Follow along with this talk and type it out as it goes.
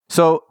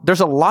So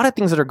there's a lot of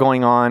things that are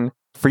going on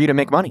for you to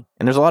make money.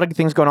 And there's a lot of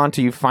things going on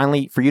to you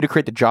finally for you to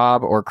create the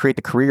job or create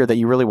the career that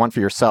you really want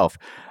for yourself.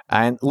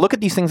 And look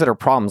at these things that are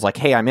problems like,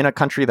 hey, I'm in a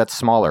country that's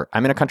smaller.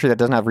 I'm in a country that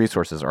doesn't have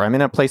resources, or I'm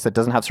in a place that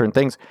doesn't have certain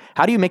things.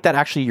 How do you make that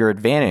actually your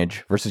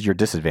advantage versus your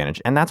disadvantage?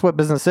 And that's what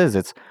business is.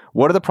 It's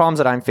what are the problems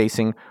that I'm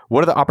facing?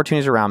 What are the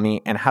opportunities around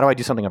me? And how do I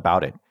do something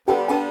about it?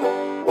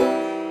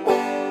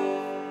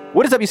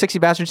 What is up, you sexy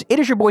bastards? It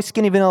is your boy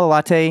Skinny Vanilla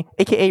Latte,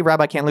 aka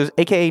Rabbi Can't Lose,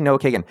 aka Noah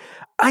Kagan.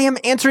 I am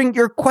answering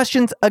your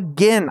questions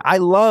again. I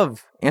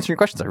love answering your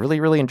questions. I really,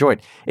 really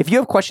enjoyed. If you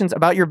have questions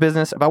about your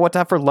business, about what to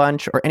have for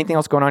lunch, or anything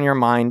else going on in your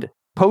mind,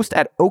 post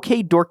at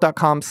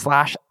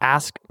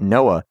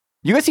okdork.com/asknoah.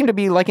 You guys seem to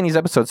be liking these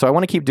episodes, so I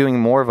want to keep doing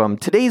more of them.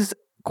 Today's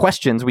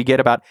questions we get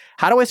about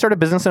how do I start a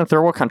business in a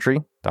third world country?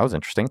 That was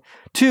interesting.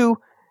 2,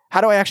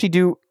 how do I actually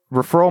do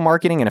referral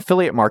marketing and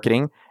affiliate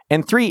marketing?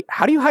 And 3,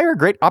 how do you hire a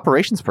great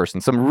operations person?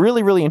 Some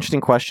really, really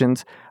interesting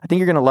questions. I think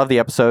you're going to love the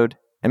episode.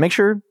 And make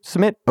sure to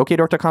submit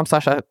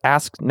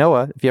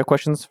okdork.com/asknoah if you have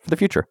questions for the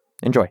future.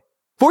 Enjoy.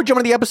 Before we jump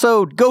into the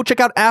episode, go check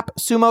out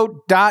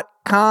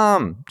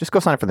appsumo.com. Just go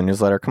sign up for the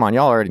newsletter. Come on,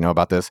 y'all already know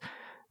about this.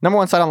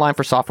 #1 site online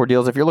for software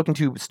deals. If you're looking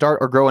to start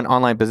or grow an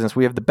online business,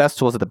 we have the best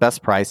tools at the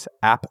best price,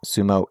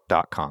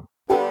 appsumo.com.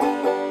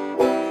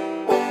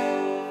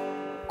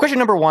 Question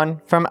number 1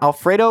 from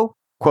Alfredo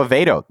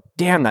Quevedo.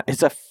 Damn, that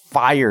is a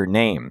fire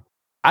name.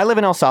 I live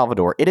in El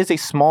Salvador. It is a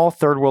small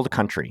third world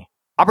country.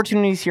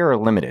 Opportunities here are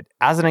limited.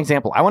 As an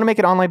example, I want to make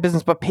an online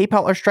business, but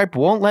PayPal or Stripe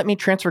won't let me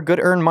transfer good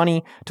earned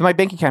money to my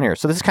bank account here.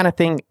 So this kind of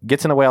thing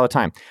gets in the way all the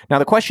time. Now,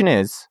 the question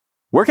is,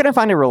 where can I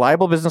find a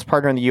reliable business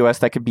partner in the US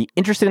that could be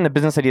interested in the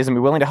business ideas and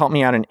be willing to help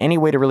me out in any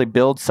way to really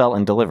build, sell,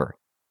 and deliver?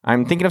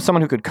 I'm thinking of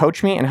someone who could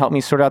coach me and help me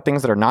sort out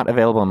things that are not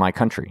available in my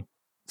country.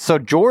 So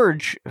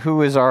George,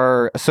 who is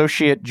our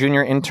associate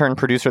junior intern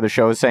producer of the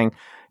show, is saying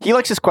he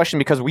likes this question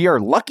because we are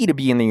lucky to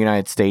be in the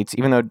United States,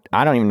 even though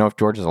I don't even know if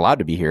George is allowed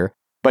to be here.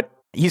 But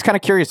he's kind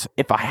of curious,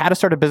 if I had to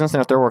start a business in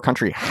a third world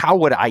country, how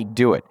would I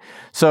do it?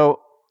 So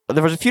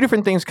there was a few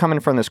different things coming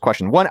from this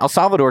question. 1, El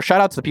Salvador.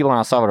 Shout out to the people in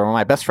El Salvador.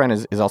 My best friend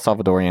is El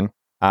Salvadorian.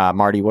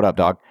 Marty, what up,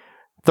 dog?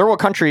 Third world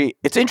country,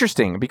 it's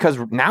interesting because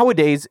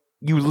nowadays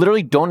you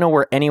literally don't know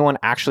where anyone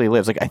actually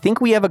lives. Like, I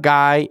think we have a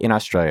guy in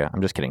Australia.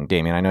 I'm just kidding.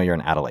 Damien, I know you're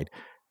in Adelaide.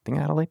 I think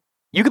Adelaide?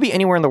 You could be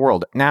anywhere in the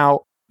world.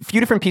 Now, a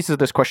few different pieces of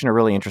this question are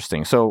really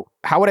interesting. So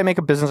how would I make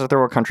a business in a third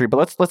world country?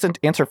 But let's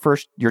answer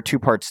first your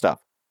 2-part stuff.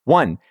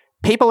 1,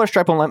 PayPal or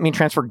Stripe won't let me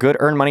transfer good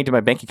earned money to my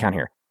bank account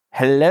here.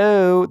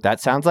 Hello, that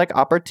sounds like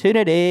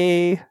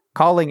opportunity.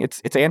 Calling,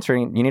 it's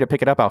answering. You need to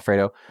pick it up,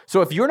 Alfredo. So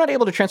if you're not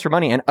able to transfer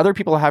money and other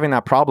people are having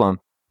that problem,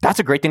 that's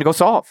a great thing to go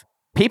solve.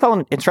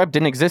 PayPal and Stripe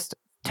didn't exist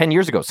 10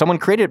 years ago. Someone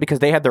created it because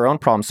they had their own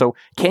problem. So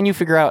can you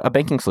figure out a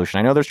banking solution?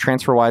 I know there's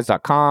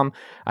TransferWise.com.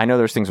 I know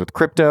there's things with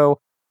crypto.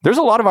 There's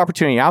a lot of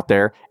opportunity out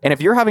there. And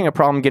if you're having a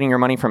problem getting your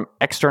money from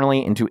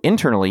externally into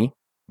internally,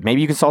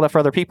 maybe you can solve that for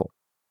other people.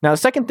 Now, the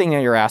second thing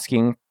that you're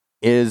asking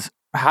is,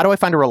 how do I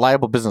find a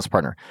reliable business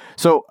partner?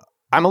 So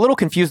I'm a little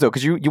confused, though,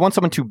 because you want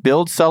someone to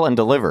build, sell, and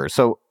deliver.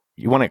 So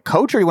you want a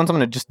coach or you want someone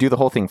to just do the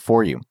whole thing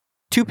for you?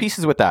 2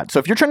 pieces with that. So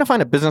if you're trying to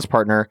find a business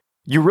partner,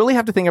 you really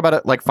have to think about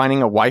it like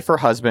finding a wife or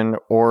husband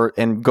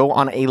and go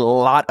on a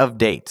lot of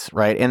dates,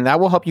 right? And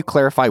that will help you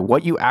clarify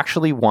what you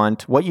actually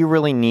want, what you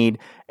really need,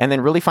 and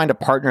then really find a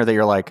partner that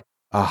you're like,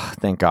 oh,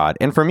 thank God.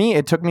 And for me,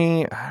 it took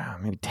me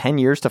maybe 10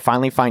 years to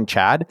finally find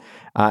Chad.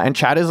 And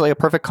Chad is like a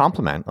perfect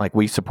complement. Like,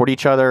 we support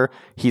each other.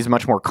 He's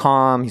much more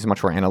calm. He's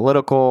much more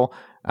analytical.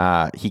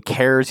 He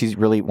cares. He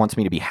really wants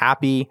me to be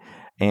happy.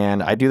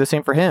 And I do the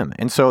same for him.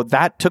 And so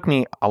that took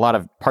me a lot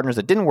of partners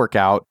that didn't work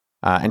out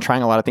and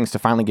trying a lot of things to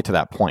finally get to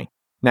that point.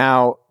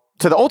 Now,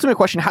 to the ultimate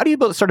question, how do you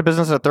start a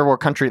business in a third world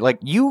country? Like,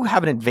 you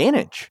have an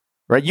advantage,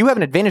 right? You have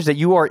an advantage that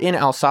you are in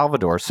El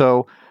Salvador.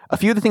 So a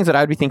few of the things that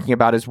I'd be thinking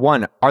about is,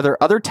 1, are there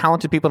other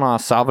talented people in El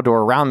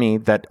Salvador around me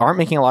that aren't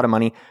making a lot of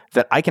money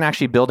that I can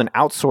actually build an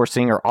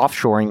outsourcing or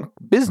offshoring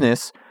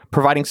business,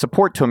 providing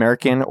support to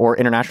American or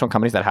international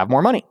companies that have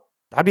more money?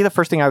 That'd be the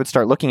first thing I would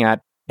start looking at.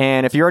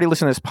 And if you already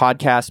listen to this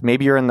podcast,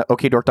 maybe you're in the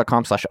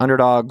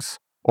okdork.com/underdogs,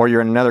 or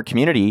you're in another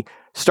community,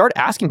 start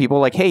asking people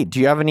like, hey, do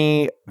you have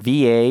any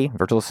VA,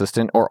 virtual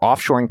assistant, or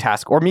offshoring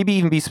task? Or maybe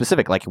even be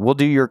specific, like, we'll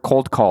do your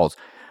cold calls.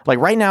 Like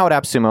right now at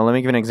AppSumo, let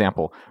me give an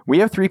example. We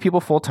have 3 people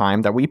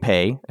full-time that we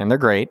pay, and they're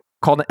great,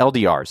 called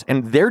LDRs.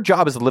 And their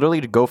job is literally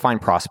to go find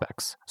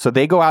prospects. So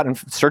they go out and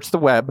search the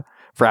web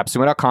for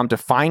appsumo.com to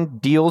find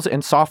deals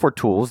and software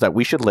tools that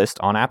we should list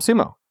on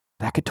AppSumo.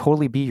 That could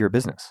totally be your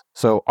business.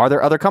 So are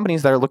there other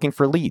companies that are looking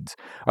for leads?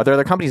 Are there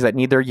other companies that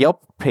need their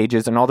Yelp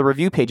pages and all the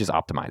review pages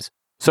optimized?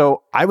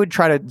 So I would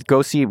try to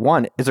go see,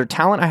 1, is there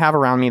talent I have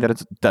around me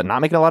that's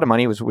not making a lot of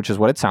money, which is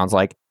what it sounds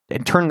like,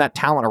 and turn that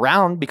talent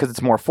around because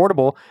it's more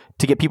affordable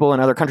to get people in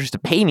other countries to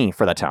pay me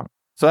for that talent.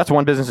 So that's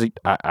one business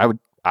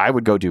I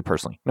would go do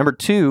personally. Number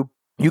 2,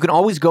 you can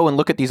always go and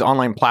look at these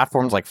online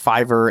platforms like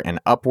Fiverr and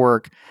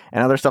Upwork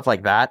and other stuff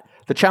like that.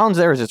 The challenge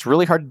there is it's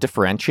really hard to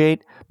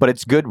differentiate but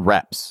it's good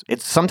reps.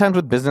 It's sometimes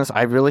with business,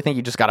 I really think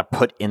you just got to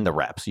put in the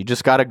reps. You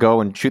just got to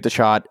go and shoot the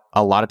shot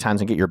a lot of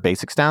times and get your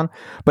basics down.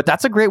 But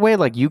that's a great way.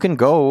 Like you can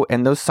go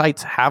and those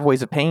sites have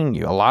ways of paying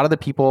you. A lot of the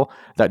people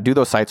that do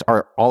those sites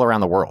are all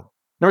around the world.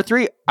 Number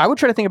 3, I would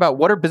try to think about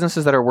what are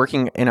businesses that are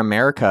working in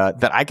America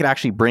that I could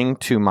actually bring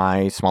to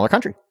my smaller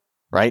country,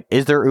 right?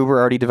 Is there Uber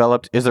already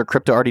developed? Is there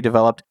crypto already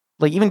developed?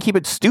 Like even keep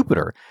it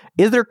stupider.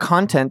 Is there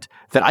content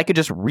that I could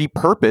just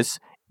repurpose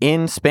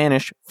in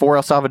Spanish for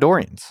El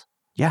Salvadorians?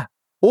 Yeah.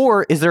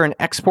 Or is there an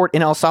export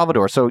in El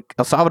Salvador? So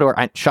El Salvador,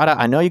 shout out,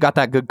 I know you got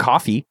that good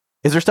coffee.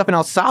 Is there stuff in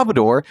El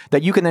Salvador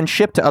that you can then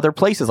ship to other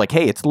places? Like,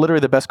 hey, it's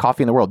literally the best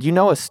coffee in the world. You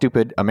know, us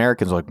stupid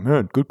Americans are like,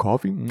 man, good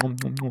coffee.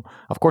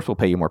 Of course, we'll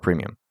pay you more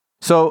premium.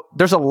 So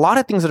there's a lot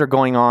of things that are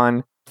going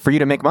on for you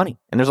to make money.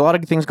 And there's a lot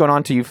of things going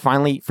on to you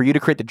finally, for you to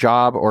create the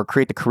job or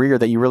create the career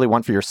that you really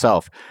want for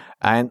yourself.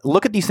 And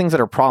look at these things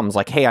that are problems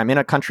like, hey, I'm in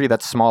a country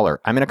that's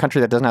smaller. I'm in a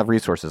country that doesn't have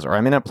resources, or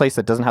I'm in a place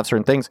that doesn't have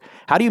certain things.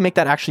 How do you make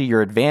that actually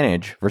your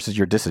advantage versus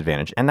your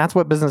disadvantage? And that's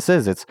what business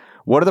is. It's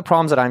what are the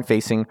problems that I'm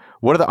facing?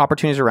 What are the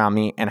opportunities around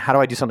me? And how do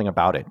I do something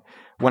about it?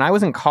 When I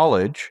was in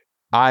college,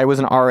 I was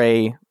an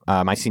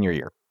RA my senior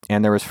year,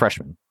 and there was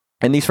freshmen.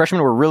 And these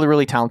freshmen were really,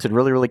 really talented,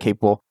 really, really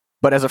capable.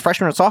 But as a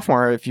freshman and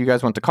sophomore, if you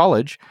guys went to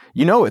college,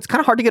 you know, it's kind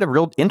of hard to get a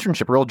real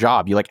internship, real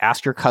job. You like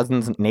ask your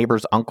cousin's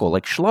neighbor's uncle,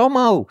 like,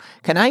 Shlomo,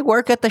 can I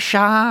work at the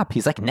shop?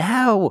 He's like,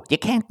 no, you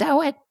can't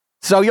do it.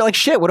 So you're like,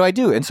 shit, what do I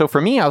do? And so for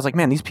me, I was like,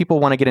 man, these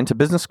people want to get into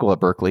business school at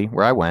Berkeley,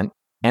 where I went,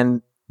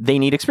 and they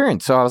need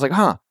experience. So I was like,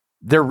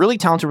 they're really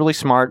talented, really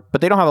smart,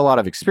 but they don't have a lot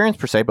of experience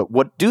per se. But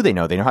what do they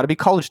know? They know how to be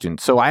college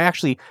students. So I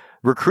actually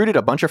recruited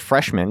a bunch of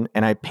freshmen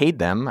and I paid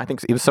them. I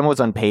think some was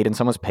unpaid and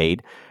some was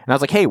paid. And I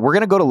was like, hey, we're going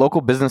to go to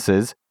local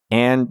businesses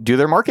and do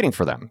their marketing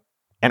for them.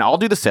 And I'll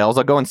do the sales.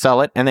 I'll go and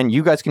sell it. And then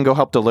you guys can go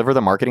help deliver the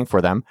marketing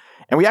for them.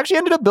 And we actually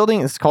ended up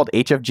building, it's called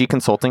HFG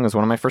Consulting. It was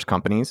one of my first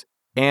companies.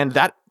 And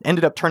that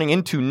ended up turning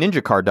into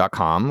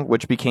NinjaCard.com,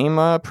 which became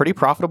a pretty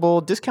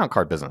profitable discount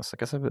card business.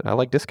 Like I said, I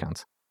like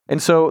discounts.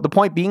 And so the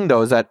point being,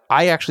 though, is that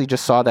I actually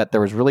just saw that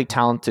there was really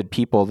talented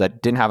people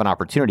that didn't have an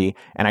opportunity,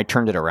 and I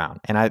turned it around.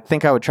 And I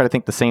think I would try to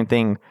think the same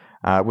thing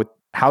with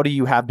how do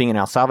you have being in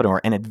El Salvador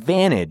an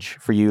advantage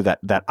for you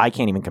that I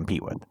can't even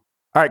compete with?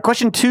 All right,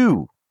 question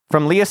 2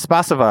 from Leah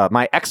Spasova,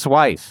 my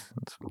ex-wife.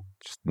 It's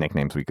just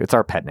nicknames. It's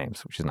our pet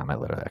names. She's not my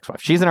little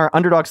ex-wife. She's in our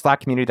Underdog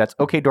Slack community. That's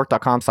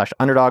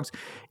okdork.com/underdogs.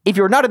 If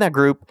you're not in that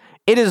group,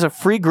 it is a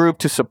free group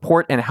to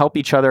support and help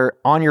each other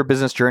on your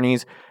business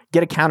journeys,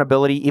 get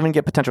accountability, even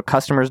get potential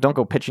customers. Don't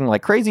go pitching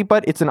like crazy,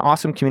 but it's an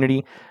awesome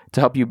community to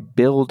help you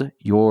build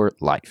your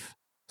life.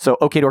 So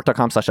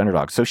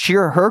okdork.com/underdogs. So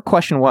her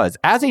question was,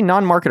 as a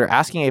non-marketer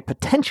asking a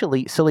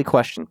potentially silly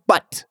question,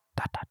 but...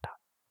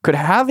 could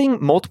having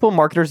multiple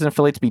marketers and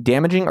affiliates be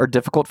damaging or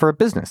difficult for a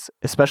business,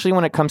 especially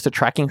when it comes to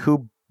tracking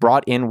who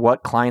brought in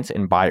what clients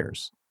and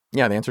buyers?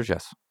 Yeah, the answer is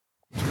yes.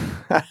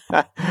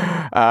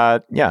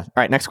 Yeah. All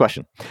right, next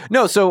question.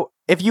 No, so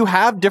if you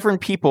have different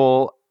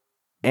people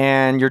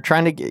and you're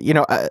trying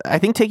to, I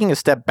think taking a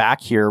step back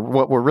here,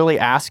 what we're really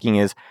asking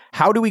is,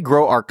 how do we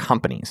grow our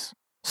companies?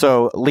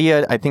 So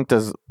Leah, I think,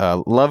 does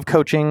love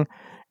coaching.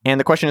 And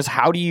the question is,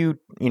 how do you,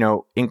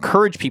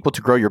 encourage people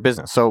to grow your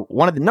business? So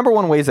one of the number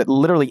one ways that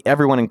literally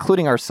everyone,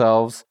 including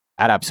ourselves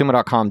at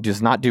AppSumo.com,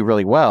 does not do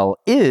really well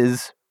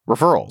is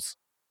referrals.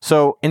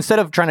 So instead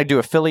of trying to do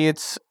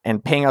affiliates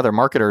and paying other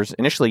marketers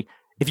initially,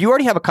 if you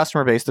already have a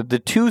customer base, the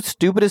two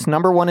stupidest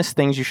number one-est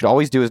things you should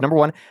always do is, number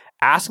one,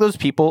 ask those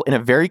people in a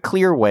very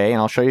clear way,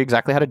 and I'll show you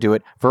exactly how to do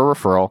it for a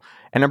referral.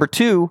 And number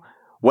two,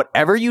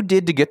 whatever you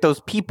did to get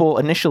those people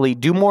initially,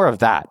 do more of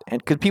that. And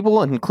because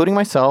people, including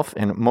myself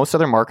and most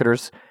other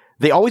marketers,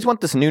 they always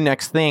want this new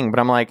next thing. But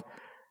I'm like,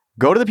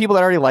 go to the people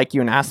that already like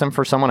you and ask them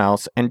for someone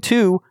else. And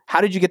two,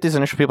 how did you get these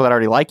initial people that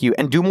already like you?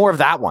 And do more of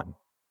that one.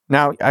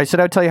 Now, I said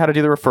I'd tell you how to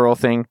do the referral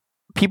thing.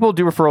 People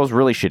do referrals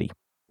really shitty.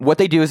 What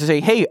they do is they say,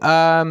 hey,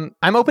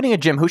 I'm opening a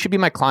gym. Who should be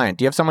my client?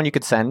 Do you have someone you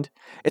could send?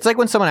 It's like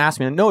when someone asks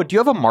me, no, do you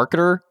have a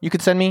marketer you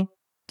could send me?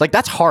 Like,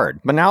 that's hard.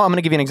 But now I'm going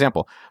to give you an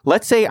example.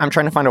 Let's say I'm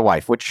trying to find a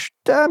wife, which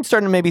I'm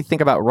starting to maybe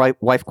think about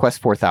Wife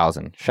Quest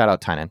 4000. Shout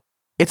out Tynan.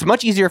 It's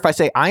much easier if I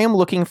say, I am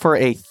looking for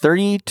a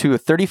 30 to a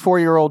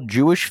 34-year-old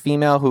Jewish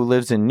female who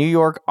lives in New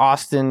York,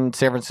 Austin,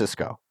 San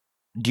Francisco.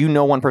 Do you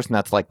know one person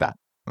that's like that?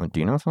 Do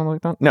you know someone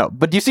like that? No.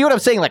 But do you see what I'm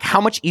saying? Like,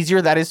 how much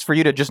easier that is for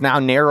you to just now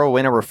narrow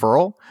in a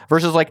referral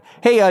versus like,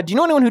 hey, do you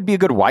know anyone who'd be a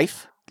good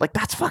wife? Like,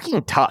 that's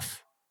fucking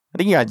tough. I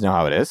think you guys know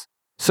how it is.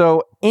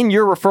 So in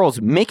your referrals,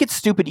 make it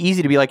stupid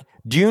easy to be like,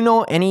 do you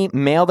know any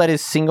male that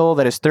is single,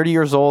 that is 30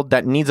 years old,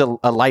 that needs a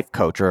life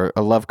coach or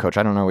a love coach?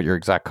 I don't know what your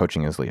exact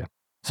coaching is, Leah.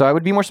 So I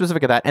would be more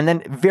specific at that. And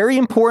then very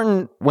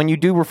important when you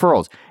do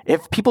referrals,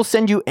 if people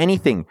send you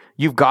anything,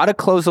 you've got to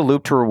close the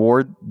loop to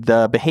reward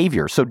the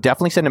behavior. So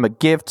definitely send them a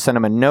gift, send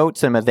them a note,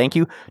 send them a thank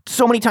you.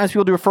 So many times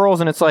people do referrals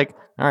and it's like,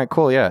 all right,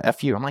 cool. Yeah.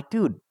 F you. I'm like,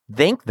 dude,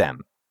 thank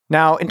them.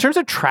 Now, in terms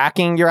of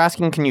tracking, you're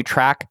asking, can you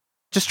track?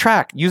 Just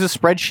track, use a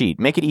spreadsheet,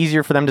 make it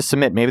easier for them to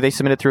submit. Maybe they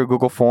submit it through a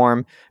Google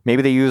form.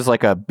 Maybe they use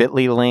like a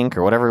Bitly link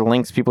or whatever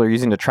links people are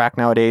using to track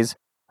nowadays.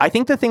 I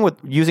think the thing with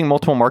using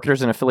multiple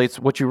marketers and affiliates,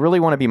 what you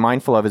really want to be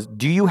mindful of is,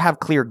 do you have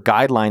clear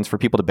guidelines for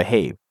people to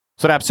behave?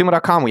 So at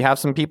AppSumo.com, we have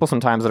some people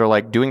sometimes that are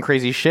like doing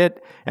crazy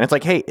shit. And it's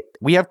like, hey,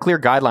 we have clear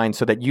guidelines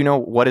so that you know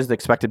what is the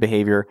expected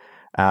behavior.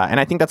 And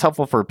I think that's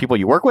helpful for people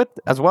you work with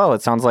as well.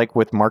 It sounds like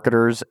with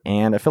marketers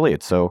and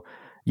affiliates. So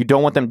you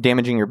don't want them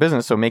damaging your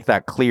business. So make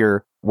that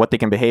clear what they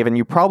can behave. And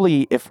you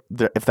probably, if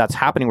that's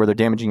happening where they're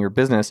damaging your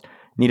business,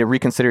 need to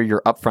reconsider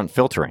your upfront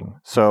filtering.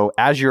 So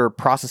as you're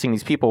processing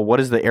these people,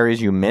 what is the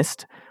areas you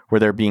missed where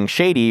they're being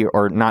shady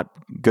or not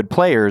good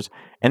players?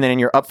 And then in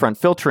your upfront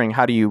filtering,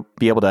 how do you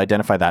be able to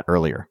identify that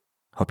earlier?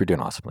 Hope you're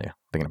doing awesome, Leah.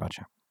 Thinking about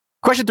you.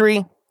 Question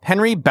 3,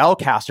 Henry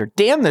Bellcaster.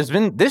 Damn,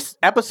 this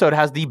episode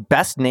has the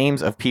best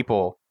names of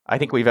people I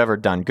think we've ever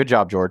done. Good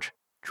job, George.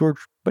 George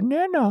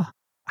Banana.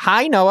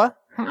 Hi, Noah.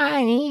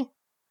 Hi.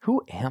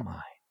 Who am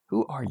I?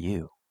 Who are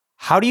you?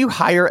 How do you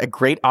hire a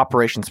great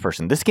operations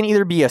person? This can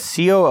either be a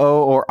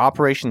COO or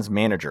operations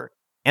manager.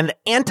 And the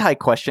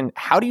anti-question,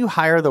 how do you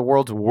hire the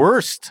world's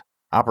worst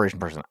operation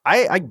person?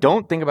 I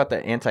don't think about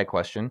the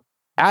anti-question.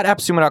 At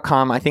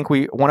AppSumo.com, I think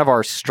one of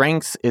our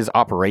strengths is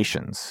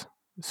operations.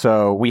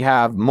 So we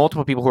have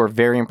multiple people who are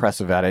very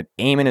impressive at it.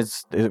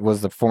 Eamon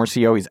was the former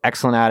CEO. He's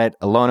excellent at it.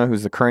 Alona,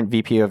 who's the current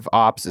VP of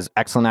Ops, is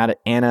excellent at it.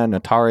 Anna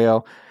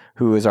Notario,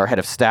 who is our head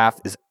of staff,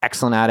 is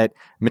excellent at it.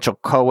 Mitchell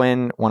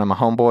Cohen, one of my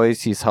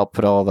homeboys, he's helped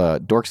put all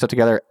the dork stuff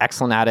together,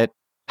 excellent at it.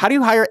 How do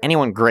you hire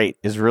anyone great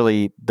is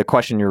really the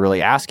question you're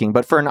really asking.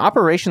 But for an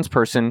operations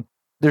person,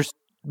 there's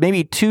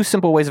maybe 2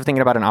 simple ways of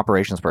thinking about an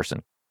operations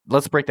person.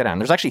 Let's break that down.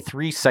 There's actually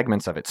 3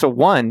 segments of it. So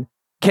 1,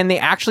 can they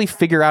actually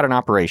figure out an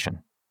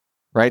operation?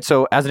 Right?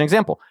 So as an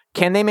example,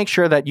 can they make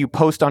sure that you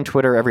post on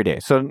Twitter every day?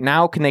 So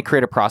now can they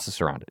create a process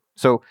around it?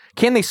 So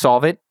can they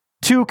solve it?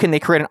 2, can they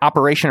create an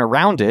operation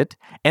around it?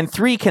 And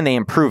 3, can they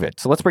improve it?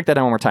 So let's break that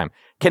down one more time.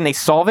 Can they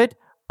solve it,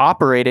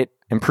 operate it,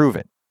 improve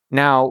it?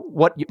 Now,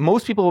 what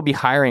most people will be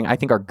hiring, I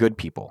think, are good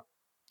people.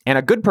 And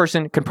a good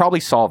person can probably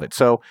solve it.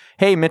 So,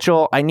 hey,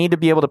 Mitchell, I need to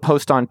be able to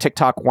post on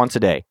TikTok once a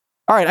day.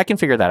 All right, I can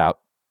figure that out.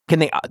 Can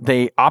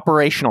they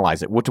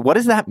operationalize it? What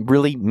does that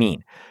really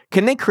mean?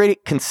 Can they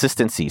create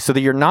consistency so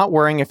that you're not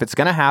worrying if it's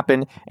going to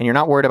happen and you're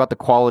not worried about the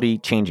quality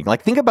changing?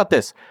 Like, think about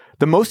this.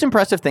 The most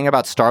impressive thing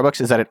about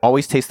Starbucks is that it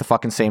always tastes the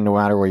fucking same no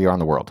matter where you are in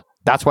the world.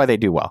 That's why they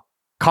do well.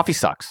 Coffee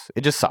sucks.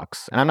 It just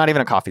sucks. And I'm not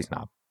even a coffee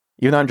snob,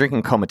 even though I'm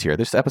drinking Cometeer.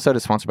 This episode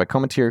is sponsored by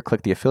Cometeer.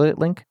 Click the affiliate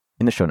link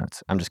in the show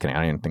notes. I'm just kidding. I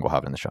don't even think we'll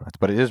have it in the show notes,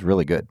 but it is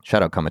really good.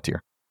 Shout out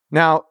Cometeer.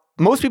 Now,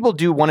 most people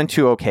do 1 and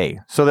 2 okay.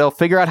 So they'll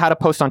figure out how to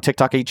post on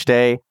TikTok each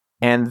day,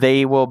 and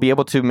they will be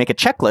able to make a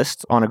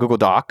checklist on a Google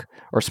Doc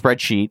or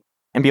spreadsheet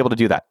and be able to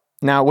do that.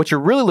 Now, what you're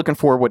really looking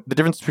for, what the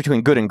difference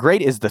between good and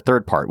great is the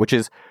third part, which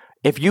is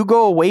if you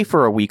go away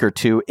for a week or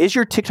 2, is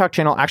your TikTok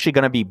channel actually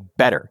going to be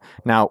better?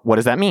 Now, what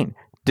does that mean?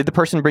 Did the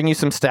person bring you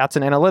some stats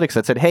and analytics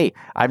that said, hey,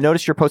 I've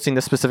noticed you're posting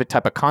this specific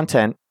type of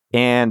content,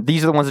 and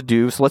these are the ones that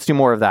do, so let's do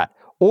more of that.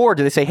 Or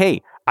do they say,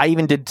 hey, I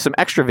even did some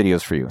extra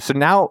videos for you. So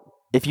now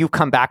if you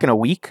come back in a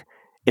week,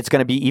 it's going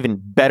to be even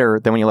better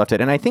than when you left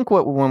it. And I think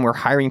when we're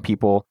hiring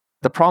people,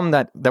 the problem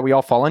that we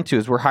all fall into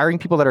is we're hiring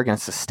people that are going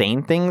to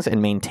sustain things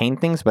and maintain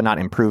things, but not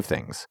improve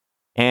things.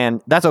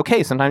 And that's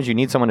okay. Sometimes you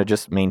need someone to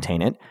just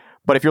maintain it.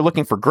 But if you're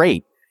looking for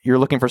great, you're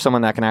looking for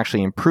someone that can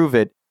actually improve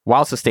it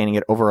while sustaining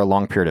it over a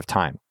long period of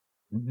time.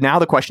 Now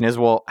the question is,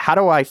 well, how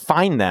do I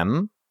find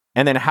them?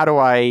 And then how do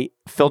I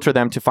filter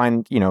them to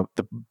find,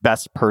 the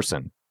best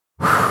person?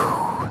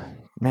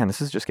 Man,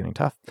 this is just getting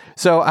tough.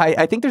 So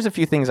I think there's a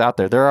few things out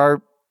there. There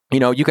are,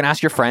 you can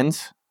ask your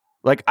friends.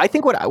 Like, I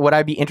think what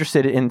I'd be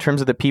interested in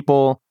terms of the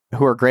people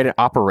who are great at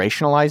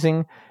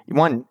operationalizing,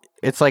 one,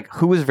 it's like,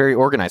 who is very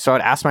organized? So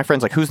I'd ask my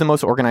friends, like, who's the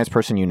most organized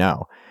person you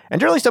know?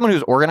 And generally someone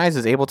who's organized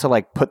is able to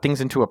like put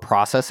things into a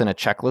process and a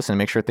checklist and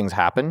make sure things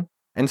happen.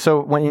 And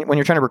so when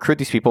you're trying to recruit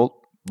these people,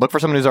 look for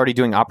someone who's already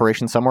doing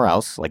operations somewhere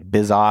else, like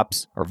biz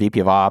ops or VP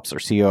of ops or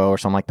CEO or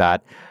something like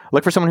that.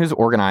 Look for someone who's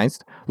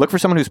organized. Look for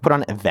someone who's put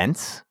on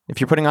events. If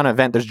you're putting on an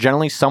event, there's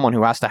generally someone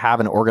who has to have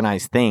an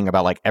organized thing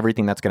about like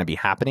everything that's going to be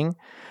happening.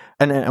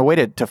 And a way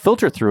to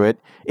filter through it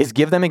is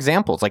give them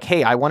examples. Like,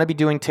 hey, I want to be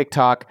doing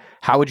TikTok.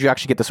 How would you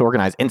actually get this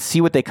organized? And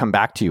see what they come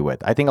back to you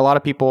with. I think a lot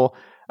of people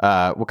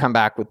will come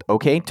back with,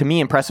 okay, to me,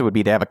 impressive would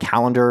be they have a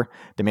calendar.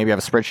 They maybe have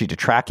a spreadsheet to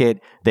track it.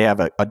 They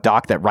have a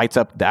doc that writes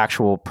up the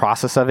actual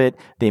process of it.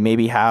 They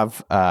maybe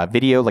have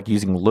video, like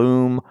using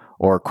Loom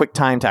or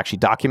QuickTime to actually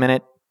document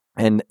it.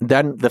 And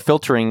then the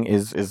filtering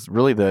is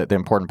really the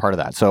important part of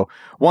that. So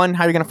one,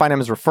 how you're going to find them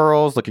is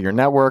referrals, look at your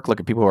network, look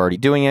at people who are already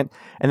doing it.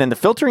 And then the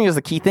filtering is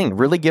the key thing.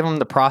 Really give them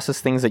the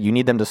process things that you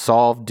need them to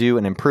solve, do,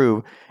 and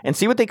improve, and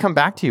see what they come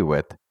back to you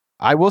with.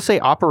 I will say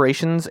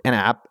operations and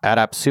at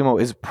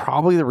AppSumo is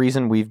probably the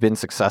reason we've been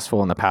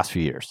successful in the past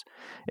few years,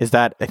 is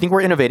that I think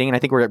we're innovating and I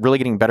think we're really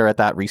getting better at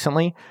that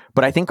recently.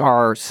 But I think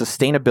our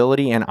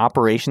sustainability and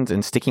operations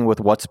and sticking with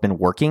what's been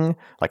working,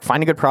 like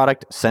find a good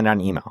product, send out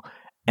an email.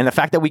 And the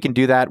fact that we can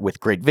do that with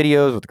great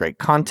videos, with great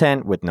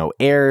content, with no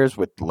errors,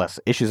 with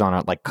less issues on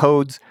it, like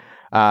codes,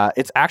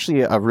 it's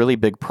actually a really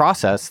big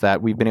process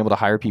that we've been able to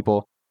hire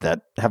people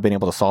that have been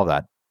able to solve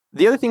that.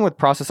 The other thing with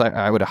process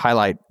I would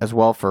highlight as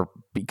well for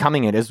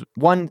becoming it is,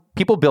 one,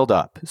 people build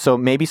up. So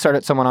maybe start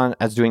at someone on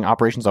as doing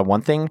operations on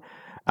one thing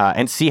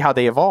and see how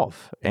they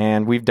evolve.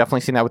 And we've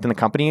definitely seen that within the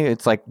company.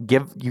 It's like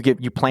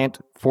you plant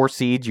 4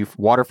 seeds, you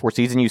water 4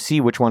 seeds, and you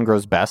see which one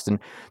grows best. And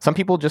some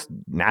people just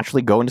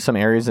naturally go into some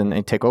areas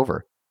and take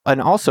over.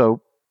 And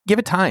also give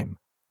it time.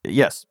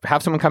 Yes,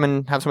 have someone come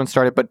in, have someone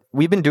start it. But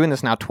we've been doing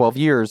this now 12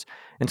 years.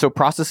 And so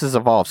processes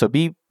evolve. So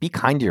be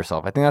kind to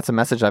yourself. I think that's a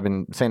message I've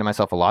been saying to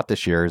myself a lot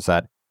this year, is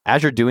that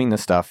as you're doing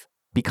this stuff,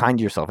 be kind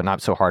to yourself and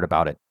not so hard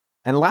about it.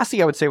 And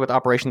lastly, I would say with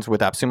operations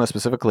with AppSumo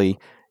specifically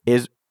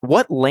is,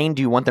 what lane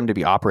do you want them to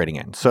be operating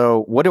in?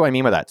 So what do I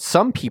mean by that?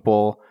 Some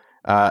people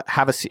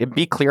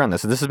be clear on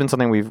this. This has been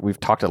something we've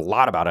talked a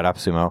lot about at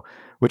AppSumo,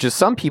 which is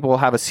some people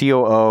have a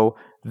COO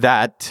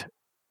that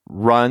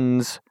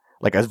runs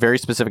like a very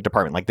specific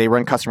department. Like they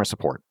run customer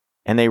support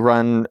and they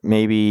run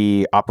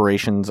maybe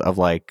operations of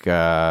like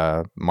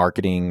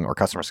marketing or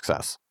customer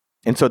success.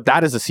 And so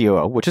that is a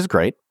COO, which is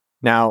great.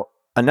 Now,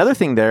 another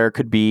thing there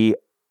could be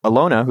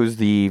Alona, who's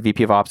the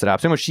VP of Ops at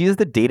AppSumo. She is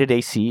the day-to-day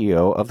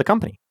CEO of the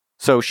company.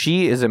 So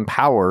she is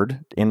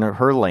empowered in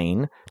her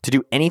lane to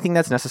do anything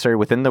that's necessary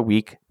within the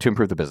week to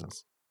improve the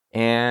business.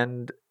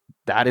 And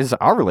that is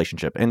our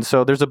relationship. And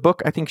so there's a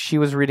book I think she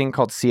was reading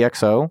called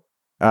CXO.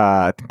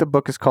 I think the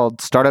book is called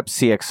Startup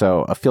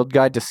CXO, A Field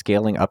Guide to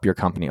Scaling Up Your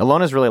Company.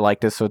 Alona's really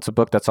liked this, so it's a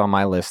book that's on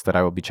my list that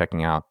I will be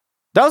checking out.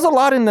 That was a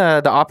lot in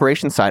the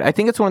operations side. I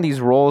think it's one of these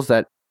roles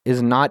that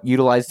is not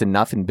utilized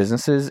enough in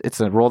businesses. It's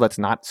a role that's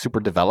not super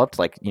developed,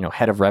 like,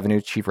 head of revenue,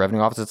 chief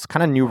revenue officer. It's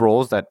kind of new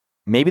roles that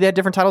maybe they had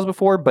different titles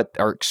before, but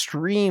are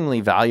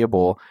extremely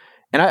valuable.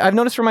 And I've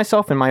noticed for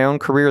myself in my own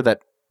career that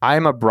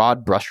I'm a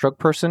broad brushstroke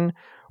person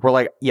where,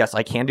 like, yes,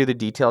 I can do the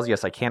details.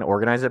 Yes, I can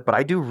organize it, but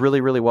I do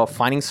really, really well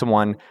finding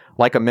someone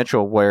like a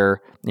Mitchell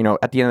where,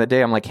 at the end of the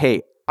day, I'm like,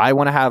 hey, I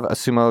want to have a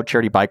sumo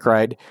charity bike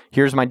ride.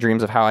 Here's my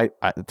dreams of how I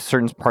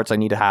certain parts I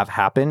need to have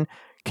happen.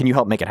 Can you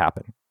help make it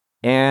happen?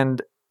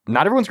 And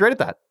not everyone's great at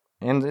that.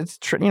 And it's,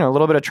 a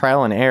little bit of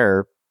trial and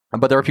error.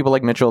 But there are people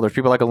like Mitchell, there's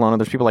people like Alona,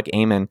 there's people like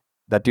Eamon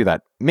that do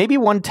that. Maybe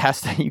one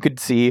test that you could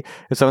see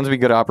if someone's be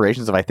good at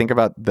operations, if I think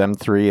about them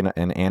three and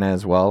Anna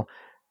as well,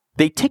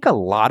 they take a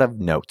lot of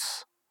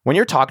notes. When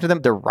you're talking to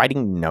them, they're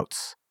writing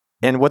notes.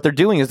 And what they're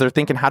doing is they're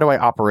thinking, how do I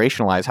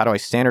operationalize? How do I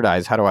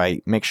standardize? How do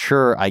I make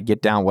sure I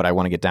get down what I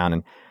want to get down?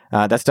 And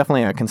that's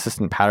definitely a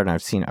consistent pattern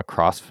I've seen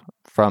across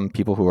from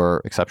people who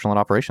are exceptional in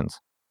operations.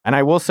 And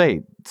I will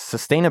say,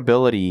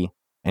 sustainability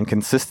and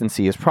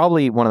consistency is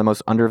probably one of the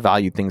most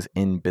undervalued things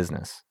in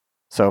business.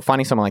 So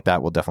finding someone like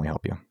that will definitely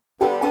help you.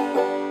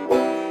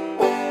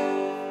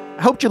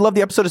 I hope you loved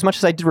the episode as much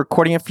as I did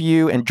recording it for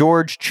you. And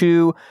George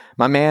Chu,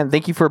 my man,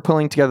 thank you for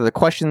pulling together the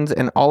questions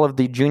and all of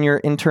the junior,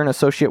 intern,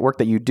 associate work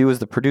that you do as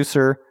the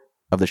producer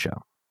of the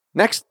show.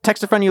 Next,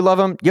 text a friend you love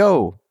them.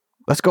 Yo,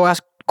 let's go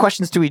ask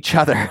questions to each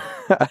other.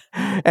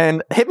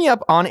 And hit me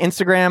up on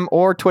Instagram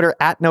or Twitter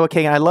at Noah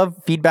Kagan. I love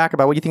feedback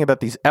about what you think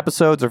about these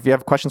episodes, or if you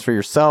have questions for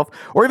yourself,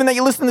 or even that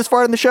you listen this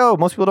far in the show.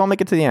 Most people don't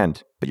make it to the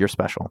end, but you're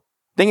special.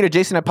 Thank you to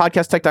Jason at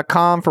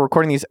podcasttech.com for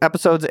recording these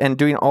episodes and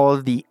doing all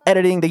of the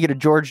editing. Thank you to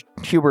George,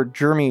 Hubert,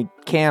 Jeremy,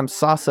 Cam,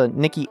 Sasa,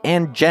 Nikki,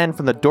 and Jen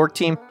from the Dork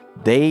team.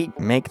 They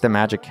make the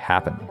magic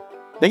happen.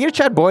 Thank you to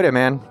Chad Boyda,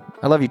 man.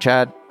 I love you,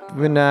 Chad.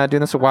 We've been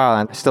doing this a while,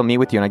 and I still meet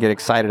with you, and I get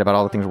excited about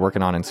all the things we're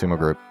working on in Sumo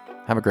Group.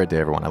 Have a great day,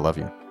 everyone. I love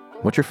you.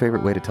 What's your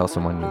favorite way to tell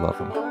someone you love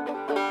them?